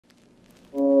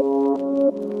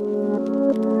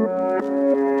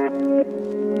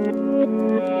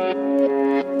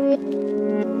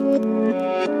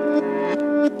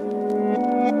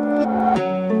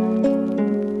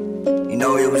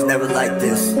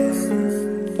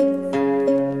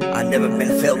I've never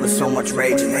been filled with so much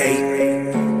rage and hate.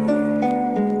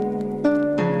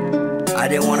 I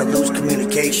didn't want to lose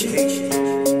communication,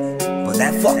 but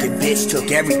that fucking bitch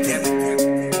took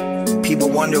everything. People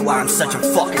wonder why I'm such a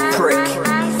fucking prick.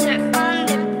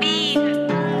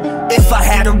 If I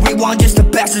had a rewind just to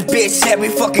bash this bitch every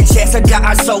fucking chance I got,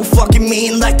 I'm so fucking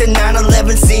mean, like the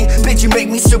 9/11 scene. Bitch, you make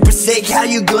me super sick. How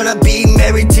you gonna be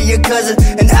married to your cousin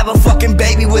and have a fucking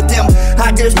baby with him?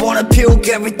 I just wanna puke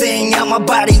everything out my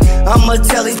body. I'ma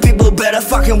tell these people better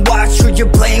fucking watch who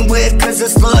you're playing with, cause the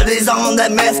slut is on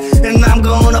that mess, and I'm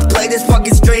gonna play this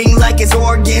fucking string like it's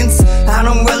organs. I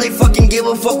don't really fucking give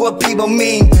a fuck what people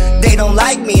mean. They don't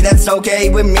like me, that's okay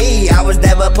with me. I was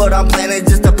never put on planet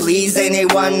just to please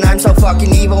anyone. I'm so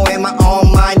fucking evil in my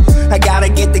own mind. I gotta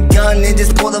get the gun and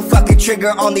just pull the fucking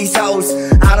trigger on these hoes.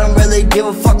 I don't really give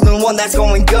a fuck, the one that's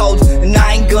going gold, and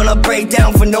I ain't gonna break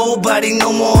down for nobody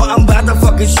no more. I'm about to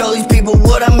fucking show these people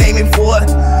what I'm aiming for.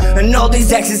 And all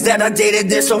these exes that I dated,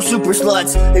 they're so super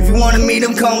sluts. If you wanna meet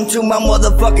them, come to my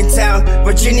motherfucking town,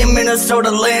 Virginia,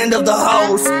 Minnesota, land of the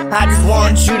hoes. I just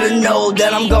want you to know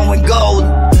that I'm going gold.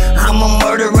 I'ma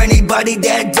murder anybody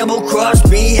that double cross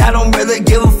me. I don't really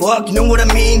give a fuck, know what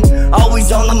I mean?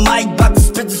 Always on the mic, about to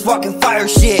spit this fucking fire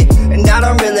shit, and I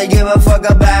don't really give a fuck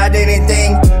about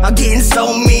anything. I'm getting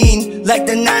so mean, like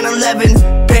the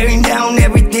 9/11, bearing down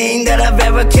everything that I've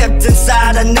ever kept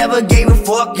inside. I never gave a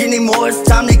fuck anymore, it's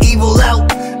time to evil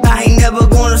out. I ain't never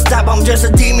gonna stop, I'm just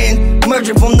a demon,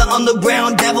 emerging from the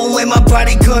underground, devil in my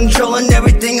body, controlling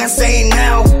everything I say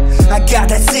now. I got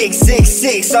that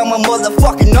 666 on my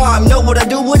motherfucking arm, know what I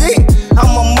do with it?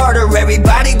 I'ma murder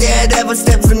everybody that ever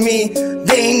steps to me.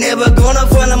 They ain't never gonna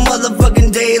find a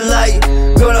motherfucking daylight.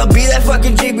 Gonna be that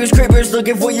fucking Jeepers Creepers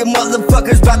looking for you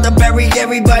motherfuckers, about to bury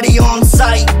everybody on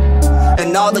sight.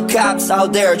 And all the cops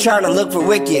out there are trying to look for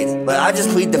wicked, but I just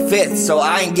plead the fifth, so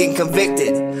I ain't getting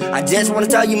convicted. I just wanna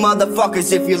tell you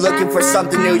motherfuckers, if you're looking for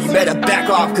something new, you better back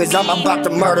off, cause I'm about to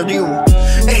murder you.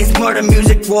 It's murder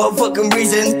music for a fucking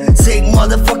reason. Sick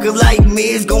motherfucker like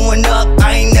me is going up.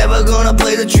 I ain't never gonna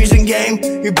play the treason game.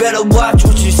 You better watch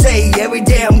what you say. Every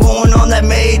day I'm going on that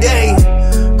Mayday.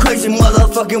 Crazy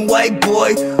motherfucking white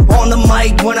boy on the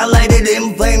mic. When I light it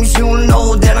in flames, you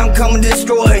know that I'm coming to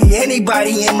destroy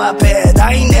anybody in my path.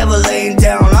 I ain't never laying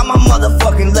down, I'm a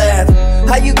motherfucking laugh.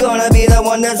 How you gonna be the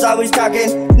one that's always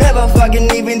talking, never fucking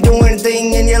even doing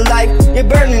anything in your life? You're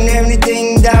burning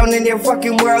everything down in your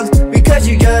fucking world, because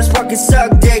you just fucking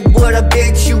suck dick. What a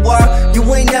bitch you are. You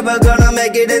ain't never gonna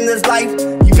make it in this life.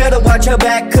 You better watch your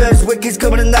back, cause wicked's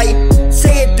coming tonight.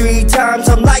 Say it 3 times,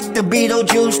 I'm like the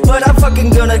Beetlejuice, but I'm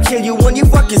fucking gonna kill you when you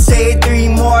fucking say it 3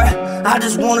 more. I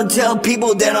just wanna tell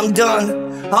people that I'm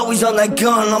done. Always on that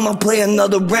gun, I'ma play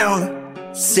another round.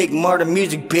 Sick murder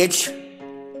music, bitch.